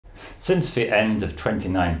Since the end of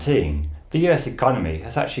 2019, the US economy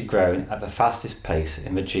has actually grown at the fastest pace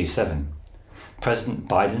in the G7. President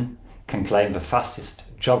Biden can claim the fastest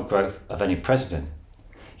job growth of any president.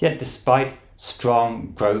 Yet despite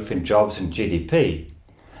strong growth in jobs and GDP,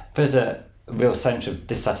 there's a real sense of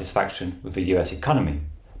dissatisfaction with the US economy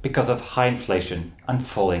because of high inflation and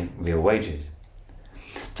falling real wages.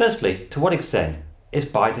 Firstly, to what extent is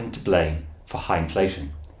Biden to blame for high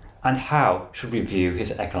inflation? And how should we view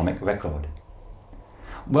his economic record?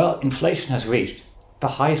 Well, inflation has reached the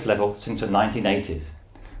highest level since the 1980s,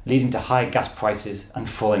 leading to high gas prices and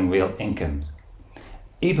falling real incomes.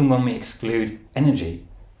 Even when we exclude energy,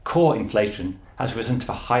 core inflation has risen to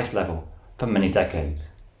the highest level for many decades.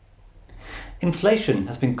 Inflation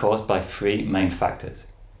has been caused by three main factors.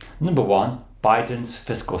 Number one, Biden's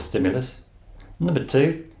fiscal stimulus. Number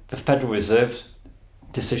two, the Federal Reserve's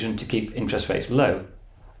decision to keep interest rates low.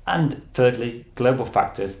 And thirdly, global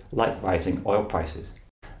factors like rising oil prices.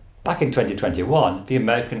 Back in 2021, the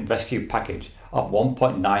American Rescue Package of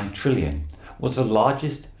 $1.9 trillion was the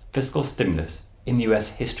largest fiscal stimulus in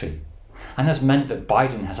US history, and has meant that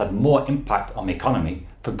Biden has had more impact on the economy,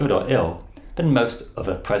 for good or ill, than most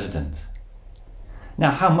other presidents. Now,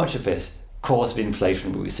 how much of this caused the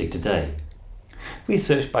inflation that we see today?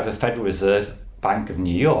 Research by the Federal Reserve Bank of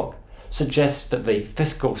New York suggests that the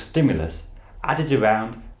fiscal stimulus added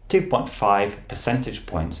around 2.5 percentage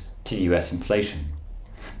points to US inflation.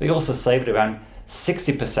 They also say that around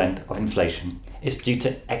 60% of inflation is due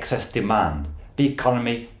to excess demand, the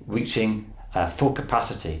economy reaching full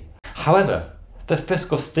capacity. However, the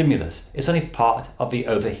fiscal stimulus is only part of the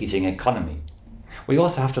overheating economy. We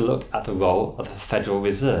also have to look at the role of the Federal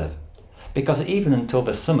Reserve, because even until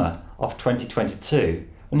the summer of 2022,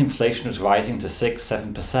 when inflation was rising to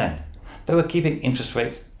 6–7%, they were keeping interest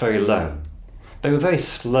rates very low. They were very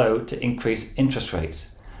slow to increase interest rates,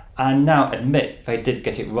 and now admit they did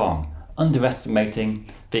get it wrong, underestimating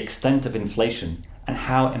the extent of inflation and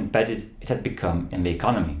how embedded it had become in the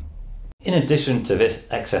economy. In addition to this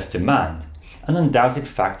excess demand, an undoubted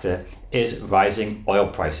factor is rising oil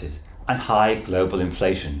prices and high global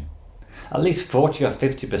inflation. At least 40 or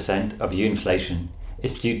 50% of EU inflation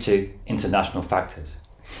is due to international factors.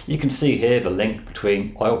 You can see here the link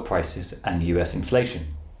between oil prices and US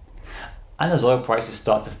inflation. And as oil prices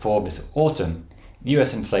start to fall this autumn,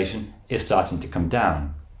 US inflation is starting to come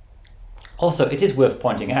down. Also, it is worth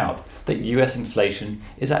pointing out that US inflation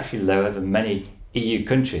is actually lower than many EU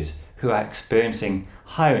countries who are experiencing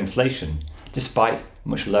higher inflation despite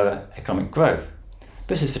much lower economic growth.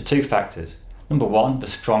 This is for two factors. Number one, the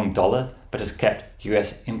strong dollar that has kept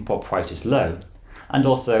US import prices low, and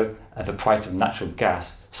also the price of natural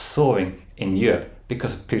gas soaring in Europe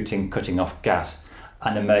because of Putin cutting off gas,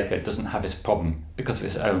 and America doesn't have this problem because of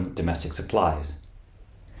its own domestic supplies.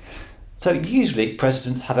 So usually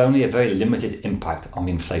presidents have only a very limited impact on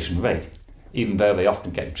the inflation rate, even though they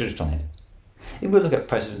often get judged on it. If we look at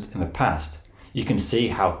presidents in the past, you can see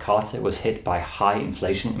how Carter was hit by high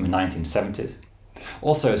inflation in the 1970s.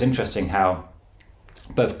 Also, it's interesting how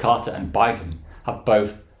both Carter and Biden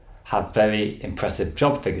have very impressive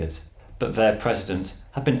job figures, but their presidents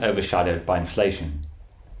have been overshadowed by inflation.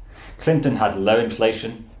 Clinton had low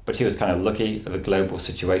inflation, but he was kind of lucky at the global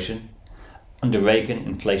situation. Under Reagan,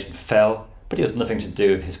 inflation fell, but it was nothing to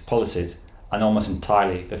do with his policies and almost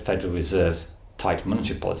entirely the Federal Reserve's tight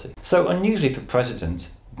monetary policy. So unusually for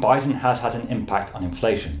presidents, Biden has had an impact on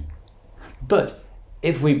inflation. But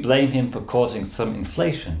if we blame him for causing some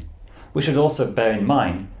inflation, we should also bear in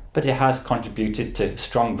mind that it has contributed to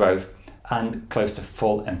strong growth and close to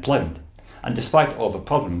full employment. And despite all the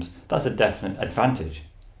problems, that's a definite advantage.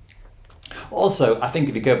 Also, I think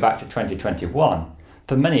if you go back to 2021,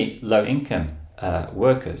 for many low-income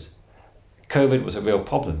workers, COVID was a real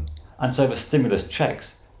problem, and so the stimulus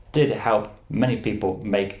checks did help many people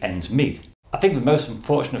make ends meet. I think the most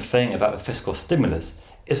unfortunate thing about the fiscal stimulus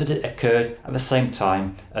is that it occurred at the same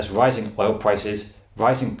time as rising oil prices,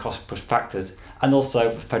 rising cost push factors, and also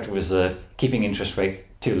the Federal Reserve keeping interest rates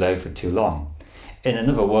too low for too long. In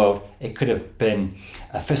another world, it could have been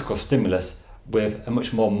a fiscal stimulus with a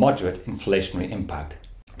much more moderate inflationary impact.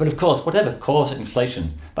 But of course, whatever caused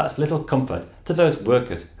inflation, that's little comfort to those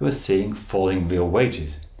workers who are seeing falling real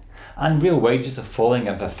wages. And real wages are falling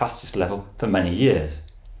at the fastest level for many years.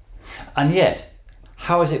 And yet,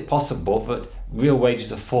 how is it possible that real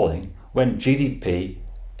wages are falling when GDP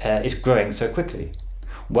is growing so quickly?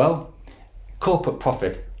 Well, corporate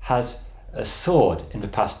profit has soared in the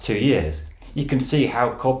past 2 years. You can see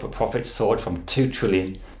how corporate profit soared from 2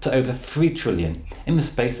 trillion to over 3 trillion in the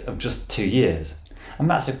space of just 2 years. And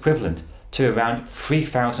that's equivalent to around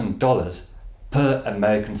 $3,000 per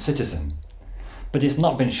American citizen. But it's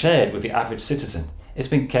not been shared with the average citizen. It's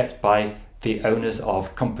been kept by the owners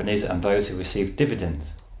of companies and those who receive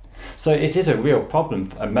dividends. So it is a real problem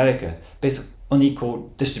for America, this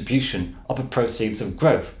unequal distribution of the proceeds of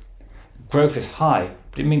growth. Growth is high,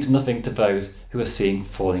 but it means nothing to those who are seeing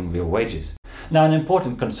falling real wages. Now, an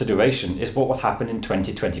important consideration is what will happen in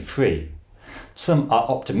 2023. Some are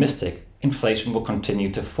optimistic inflation will continue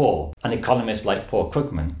to fall, and economists like Paul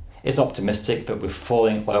Krugman is optimistic that with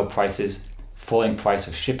falling oil prices, falling price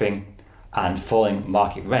of shipping, and falling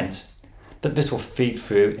market rents, that this will feed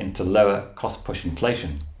through into lower cost-push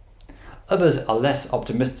inflation. Others are less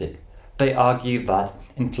optimistic. They argue that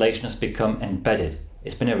inflation has become embedded.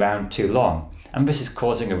 It's been around too long, and this is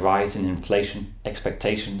causing a rise in inflation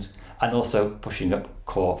expectations and also pushing up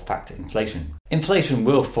core factor inflation. Inflation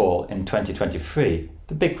will fall in 2023.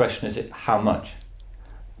 The big question is how much?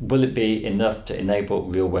 Will it be enough to enable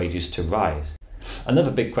real wages to rise? Another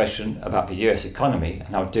big question about the US economy,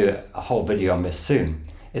 and I'll do a whole video on this soon,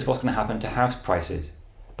 is what's going to happen to house prices.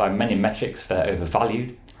 By many metrics, they're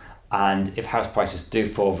overvalued, and if house prices do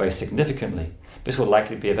fall very significantly, this will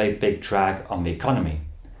likely be a very big drag on the economy,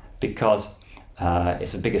 because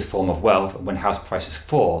it's the biggest form of wealth, and when house prices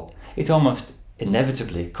fall, it almost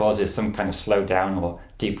inevitably causes some kind of slowdown or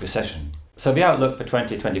deep recession. So the outlook for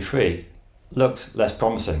 2023 looks less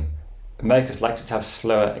promising. America's likely to have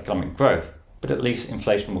slower economic growth, but at least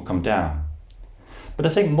inflation will come down. But I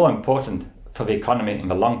think more important for the economy in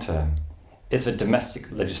the long term is the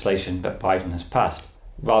domestic legislation that Biden has passed,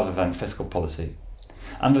 rather than fiscal policy.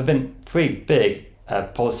 And there have been three big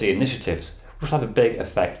policy initiatives which will have a big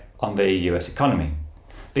effect on the US economy.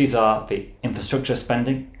 These are the infrastructure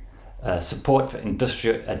spending, support for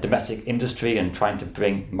domestic industry and trying to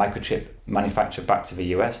bring microchip manufacture back to the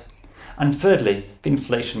US, and thirdly, the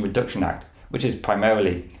Inflation Reduction Act, which is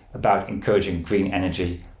primarily about encouraging green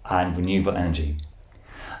energy and renewable energy.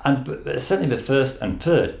 And certainly the first and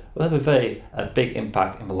third will have a very big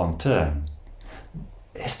impact in the long term.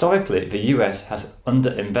 Historically, the US has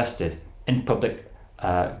underinvested in public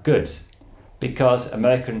goods because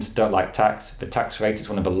Americans don't like tax. The tax rate is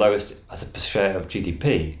one of the lowest as a share of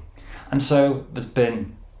GDP. And so there's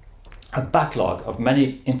been a backlog of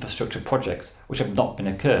many infrastructure projects which have not been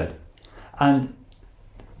occurred. And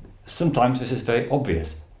sometimes this is very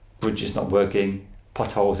obvious. Bridges not working,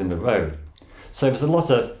 potholes in the road. So there's a lot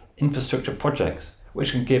of infrastructure projects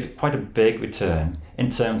which can give quite a big return in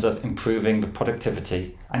terms of improving the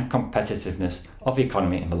productivity and competitiveness of the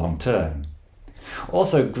economy in the long term.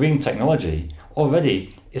 Also, green technology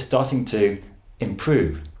already is starting to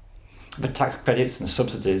improve. The tax credits and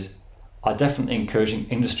subsidies are definitely encouraging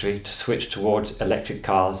industry to switch towards electric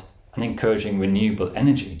cars and encouraging renewable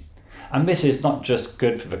energy. And this is not just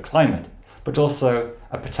good for the climate, but also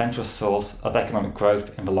a potential source of economic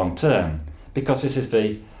growth in the long term, because this is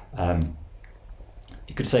the,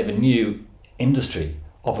 you could say, the new industry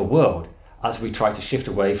of the world as we try to shift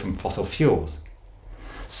away from fossil fuels.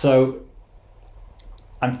 So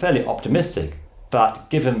I'm fairly optimistic that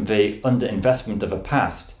given the underinvestment of the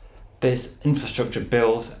past, this infrastructure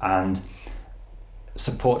bills and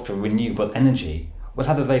support for renewable energy will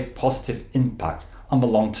have a very positive impact on the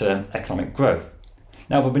long-term economic growth.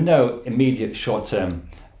 Now, there will be no immediate short-term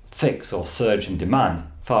fix or surge in demand,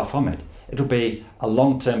 far from it. It will be a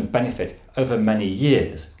long-term benefit over many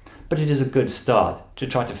years, but it is a good start to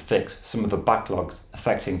try to fix some of the backlogs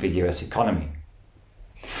affecting the US economy.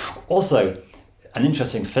 Also, an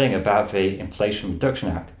interesting thing about the Inflation Reduction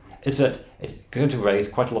Act is that it's going to raise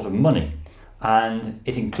quite a lot of money, and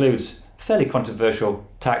it includes fairly controversial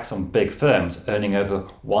tax on big firms earning over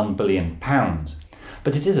 £1 billion.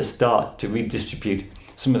 But it is a start to redistribute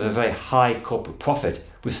some of the very high corporate profit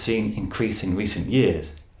we've seen increase in recent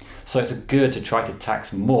years. So it's good to try to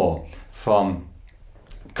tax more from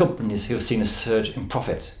companies who have seen a surge in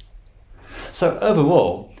profits. So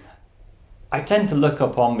overall, I tend to look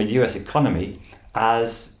upon the US economy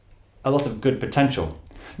as a lot of good potential.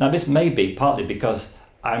 Now, this may be partly because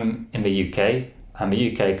I'm in the UK and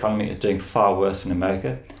the UK economy is doing far worse than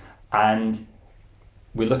America, and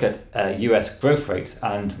we look at US growth rates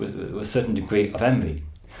and with a certain degree of envy.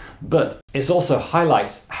 But it also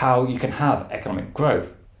highlights how you can have economic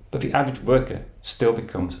growth, but the average worker still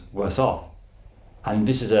becomes worse off. And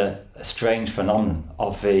this is a strange phenomenon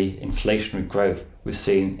of the inflationary growth we've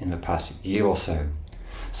seen in the past year or so.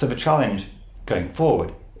 So the challenge going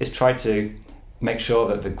forward is try to make sure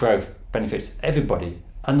that the growth benefits everybody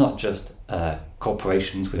and not just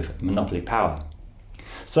corporations with monopoly power.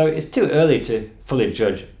 So it's too early to fully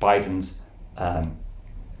judge Biden's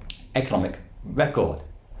economic record,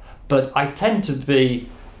 but I tend to be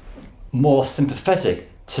more sympathetic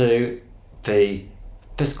to the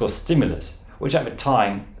fiscal stimulus, which at the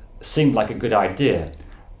time seemed like a good idea.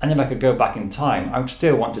 And if I could go back in time, I would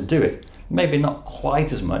still want to do it. Maybe not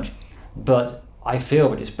quite as much, but I feel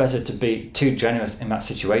that it's better to be too generous in that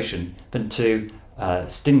situation than too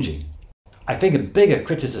stingy. I think a bigger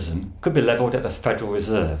criticism could be levelled at the Federal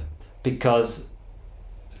Reserve, because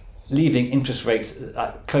leaving interest rates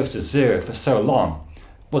at close to zero for so long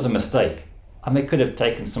was a mistake, and they could have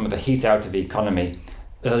taken some of the heat out of the economy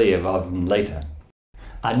earlier rather than later.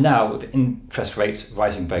 And now, with interest rates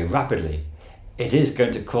rising very rapidly, it is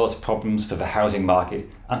going to cause problems for the housing market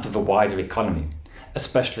and for the wider economy,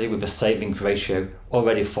 especially with the savings ratio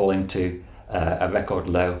already falling to a record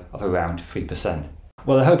low of around 3%.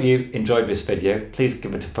 Well, I hope you enjoyed this video. Please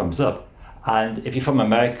give it a thumbs up. And if you're from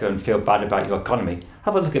America and feel bad about your economy,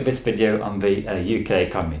 have a look at this video on the UK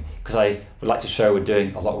economy, because I would like to show we're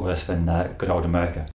doing a lot worse than good old America.